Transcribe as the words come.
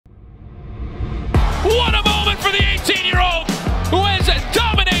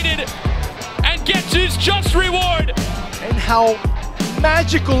how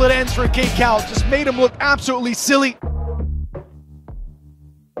magical it ends for Cade Cowell. Just made him look absolutely silly.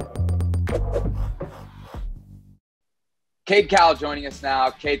 Cade Cowell joining us now.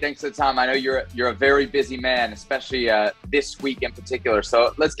 Cade, thanks for the time. I know you're a very busy man, especially this week in particular.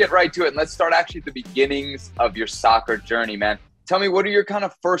 So let's get right to it, and let's start actually at the beginnings of your soccer journey, man. Tell me, what are your kind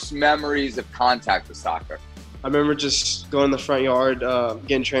of first memories of contact with soccer? I remember just going in the front yard,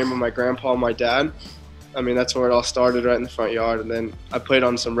 getting trained with my grandpa and my dad. I mean, that's where it all started, right in the front yard. And then I played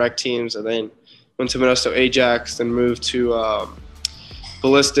on some rec teams, and then went to Modesto Ajax, then moved to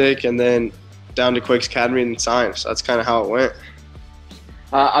Ballistic, and then down to Quakes Academy and Science. That's kind of how it went.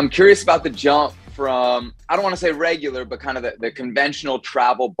 I'm curious about the jump from, I don't want to say regular, but kind of the conventional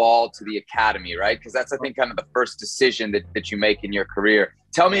travel ball to the academy, right? Because that's, I think, kind of the first decision that you make in your career.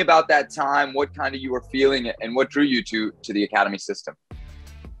 Tell me about that time, what kind of you were feeling, and what drew you to the academy system.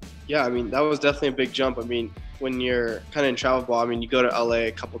 Yeah, I mean, that was definitely a big jump. I mean, when you're kind of in travel ball, I mean, you go to LA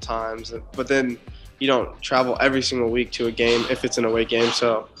a couple times, but then you don't travel every single week to a game if it's an away game.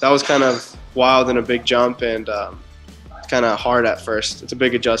 So that was kind of wild and a big jump, and kind of hard at first. It's a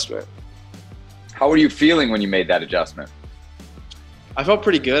big adjustment. How were you feeling when you made that adjustment? I felt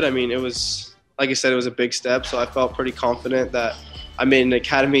pretty good. I mean, it was, like I said, it was a big step, so I felt pretty confident that I made an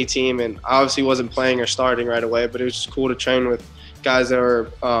academy team, and I obviously wasn't playing or starting right away, but it was just cool to train with guys that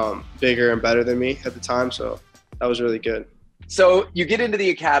were bigger and better than me at the time, so that was really good. So you get into the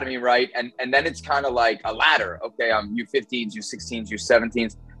academy, right? And then it's kind of like a ladder. Okay, I'm U15s, U16s,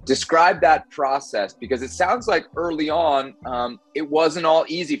 U17s. Describe that process, because it sounds like early on, it wasn't all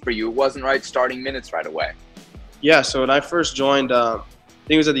easy for you. It wasn't right starting minutes right away. Yeah, so when I first joined, I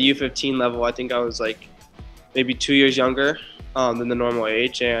think it was at the U15 level. I think I was like maybe 2 years younger than the normal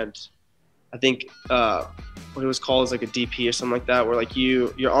age. And I think what it was called is like a DP or something like that, where like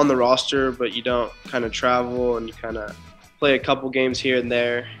you're on the roster, but you don't kind of travel, and you kind of play a couple games here and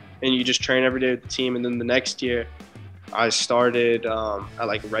there, and you just train every day with the team. And then the next year I started at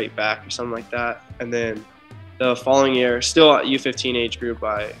like right back or something like that. And then the following year, still at U15 age group,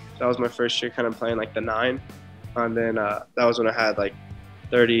 that was my first year kind of playing like the 9. And then that was when I had like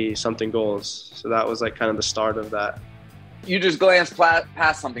 30 something goals. So that was like kind of the start of that. You just glanced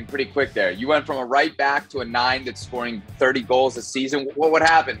past something pretty quick there. You went from a right back to a 9 that's scoring 30 goals a season. What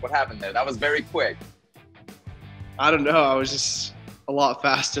happened? What happened there? That was very quick. I don't know. I was just a lot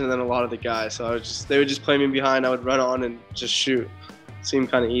faster than a lot of the guys. So they would just play me behind. I would run on and just shoot. It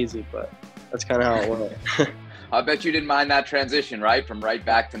seemed kind of easy, but that's kind of how it went. I bet you didn't mind that transition, right? From right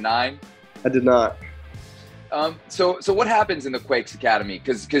back to 9? I did not. So what happens in the Quakes Academy?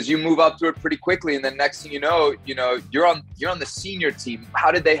 Because you move up through it pretty quickly, and then next thing you know, you're on the senior team.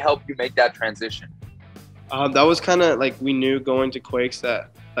 How did they help you make that transition? That was kind of like, we knew going to Quakes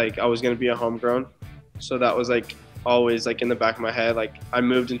that like I was going to be a homegrown. So that was like always like in the back of my head. Like, I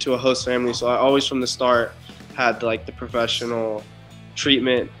moved into a host family, so I always from the start had like the professional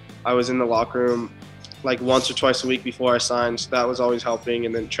treatment. I was in the locker room like once or twice a week before I signed, so that was always helping.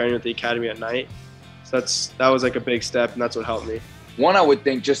 And then training with the academy at night. So that was like a big step, and that's what helped me. One, I would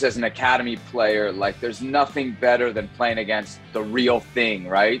think, just as an academy player, like there's nothing better than playing against the real thing,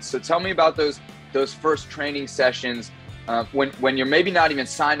 right? So tell me about those first training sessions when you're maybe not even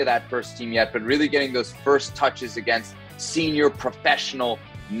signed to that first team yet, but really getting those first touches against senior professional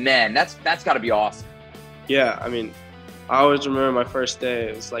men. That's got to be awesome. Yeah, I mean, I always remember my first day.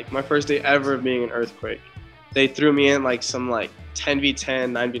 It was like my first day ever being an earthquake. They threw me in like some like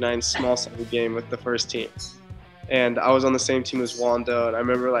 10v10, 9v9 small sample game with the first team. And I was on the same team as Wando, and I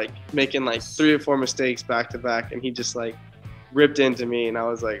remember like making like 3 or 4 mistakes back to back, and he just like ripped into me, and I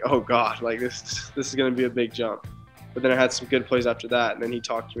was like, oh God, like this is gonna be a big jump. But then I had some good plays after that, and then he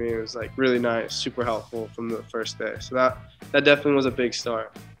talked to me. It was like really nice, super helpful from the first day. So that definitely was a big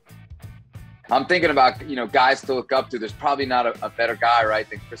start. I'm thinking about, guys to look up to. There's probably not a better guy, right,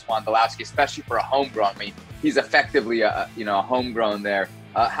 than Chris Wondolowski, especially for a homegrown. I mean, he's effectively a homegrown there.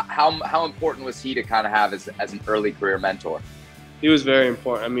 How important was he to kind of have as an early career mentor? He was very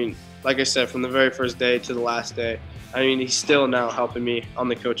important. I mean, like I said, from the very first day to the last day, I mean, he's still now helping me on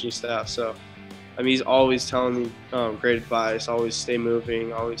the coaching staff. So, I mean, he's always telling me great advice, always stay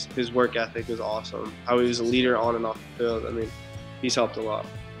moving, always. His work ethic was awesome. How he was a leader on and off the field. I mean, he's helped a lot.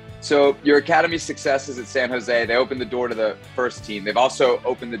 So your academy successes at San Jose, they opened the door to the first team. They've also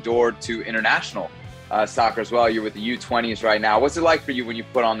opened the door to international soccer as well. You're with the U20s right now. What's it like for you when you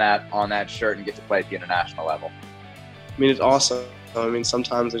put on that shirt and get to play at the international level? I mean, it's awesome. I mean,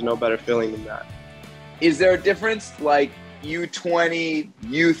 sometimes there's no better feeling than that. Is there a difference, like U20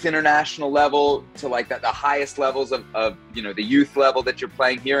 youth international level to like the highest levos of the youth level that you're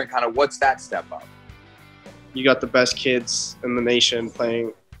playing here, and kind of what's that step up? you got the best kids in the nation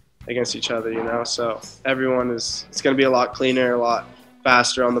playing against each other, you know. So it's going to be a lot cleaner, a lot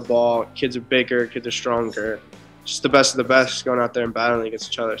faster on the ball. Kids are bigger, kids are stronger. Just the best of the best going out there and battling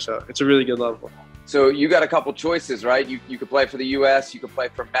against each other. So it's a really good level. So you got a couple choices, right? You could play for the U.S., you could play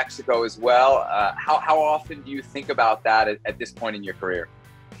for Mexico as well. How often do you think about that at this point in your career?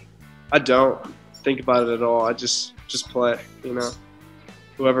 I don't think about it at all. I just play, you know.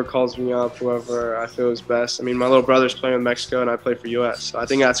 Whoever calls me up, whoever I feel is best. I mean, my little brother's playing with Mexico, and I play for U.S., so I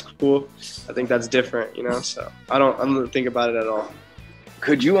think that's cool. I think that's different, you know. So I don't think about it at all.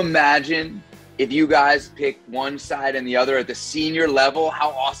 Could you imagine if you guys picked one side and the other at the senior level? How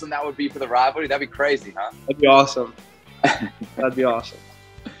awesome that would be for the rivalry. That'd be crazy, huh? That'd be awesome. That'd be awesome.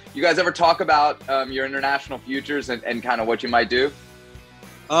 You guys ever talk about your international futures and kind of what you might do?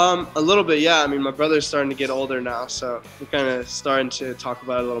 A little bit, yeah. I mean, my brother's starting to get older now, so we're kind of starting to talk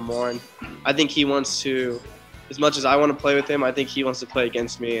about it a little more. And I think he wants to, as much as I want to play with him, I think he wants to play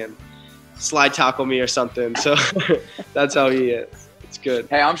against me and slide tackle me or something. So that's how he is. It's good.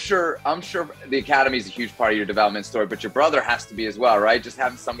 Hey, I'm sure the academy is a huge part of your development story, but your brother has to be as well, right? Just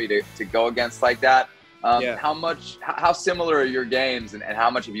having somebody to go against like that. Yeah. How similar are your games, and how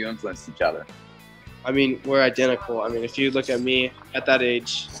much have you influenced each other? I mean, we're identical. I mean, if you look at me at that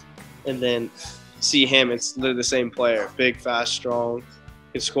age and then see him, it's literally the same player. Big, fast, strong,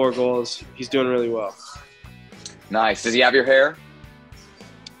 can score goals. He's doing really well. Nice. Does he have your hair?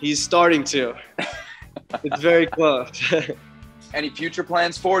 He's starting to. It's very close. Any future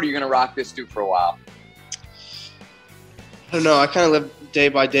plans for it? Or are you going to rock this dude for a while? I don't know. I kind of live day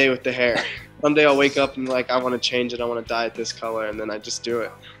by day with the hair. One day I'll wake up and like, I want to change it. I want to dye it this color, and then I just do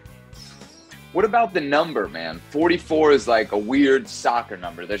it. What about the number, man? 44 is like a weird soccer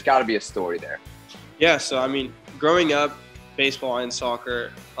number. There's got to be a story there. Yeah, so I mean, growing up, baseball and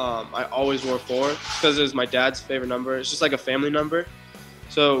soccer, I always wore 4 because it was my dad's favorite number. It's just like a family number.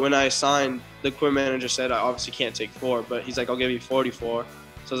 So when I signed, the equipment manager said I obviously can't take 4, but he's like, I'll give you 44. So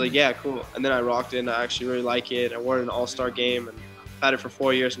I was like, yeah, cool. And then I rocked it, and I actually really like it. I wore it in an All-Star game, and I've had it for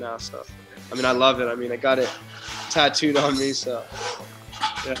 4 years now. So, I mean, I love it. I mean, I got it tattooed on me, so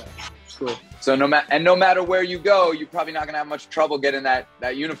yeah, it's cool. So no matter where you go, you're probably not gonna have much trouble getting that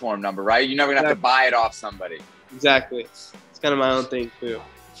uniform number, right? You're never gonna have to buy it off somebody. Exactly. It's kind of my own thing too.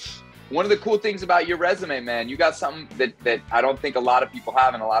 One of the cool things about your resume, man, you got something that I don't think a lot of people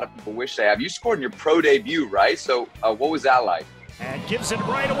have and a lot of people wish they have. You scored in your pro debut, right? So what was that like? And gives it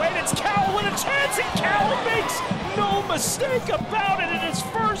right away, and it's Cowell with a chance, and Cowell makes no mistake about it in his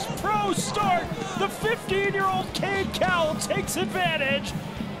first pro start. The 15-year-old Cade Cowell takes advantage.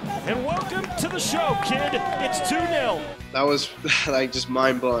 And welcome to the show, kid. It's 2-0. That was like just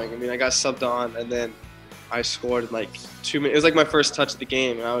mind-blowing. I mean, I got subbed on, and then I scored in like 2 minutes. It was like my first touch of the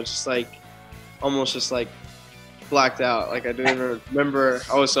game, and I was just like almost just like blacked out. Like I didn't even remember.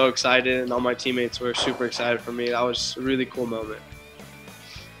 I was so excited, and all my teammates were super excited for me. That was a really cool moment.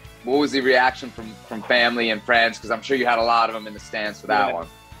 What was the reaction from family and friends? Because I'm sure you had a lot of them in the stands for that one.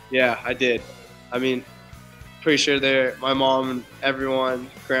 Yeah, I did. I mean, pretty sure my mom and everyone,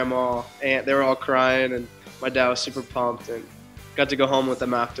 grandma, aunt, they were all crying, and my dad was super pumped, and got to go home with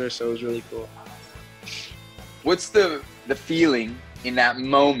them after, so it was really cool. What's the feeling in that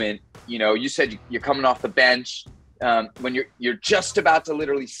moment? You know, you said you're coming off the bench. When you're just about to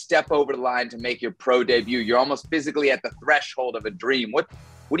literally step over the line to make your pro debut, you're almost physically at the threshold of a dream. What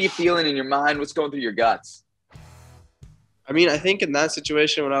are you feeling in your mind? What's going through your guts? I mean, I think in that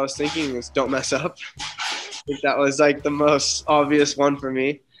situation, what I was thinking is don't mess up. I think that was like the most obvious one for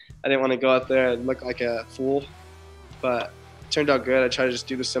me. I didn't want to go out there and look like a fool, but it turned out good. I tried to just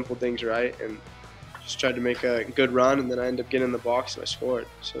do the simple things right and just tried to make a good run, and then I ended up getting in the box and I scored,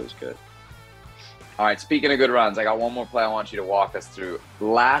 so it was good. All right, speaking of good runs, I got one more play I want you to walk us through.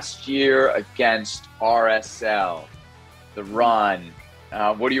 Last year against RSL, the run,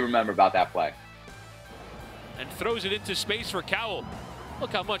 what do you remember about that play? And throws it into space for Cowell.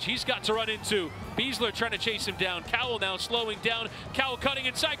 Look how much he's got to run into. Beasler trying to chase him down. Cowell now slowing down. Cowell cutting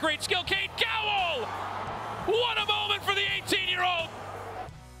inside. Great skill. Cade Cowell! What a moment for the 18-year-old!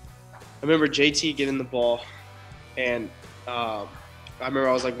 I remember JT getting the ball, and I remember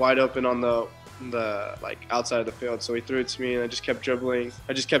I was like wide open on the like outside of the field. So he threw it to me, and I just kept dribbling.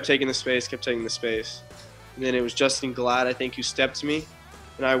 I just kept taking the space, And then it was Justin Glad, I think, who stepped to me.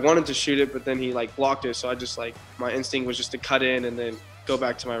 And I wanted to shoot it, but then he like blocked it. So I just like, my instinct was just to cut in and then go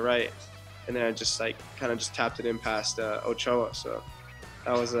back to my right. And then I just like kind of just tapped it in past Ochoa. So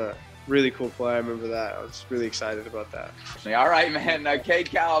that was a really cool play. I remember that. I was really excited about that. All right, man. Cade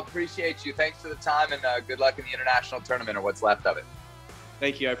Cowell, appreciate you. Thanks for the time, and good luck in the international tournament or what's left of it.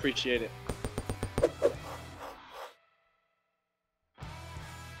 Thank you. I appreciate it.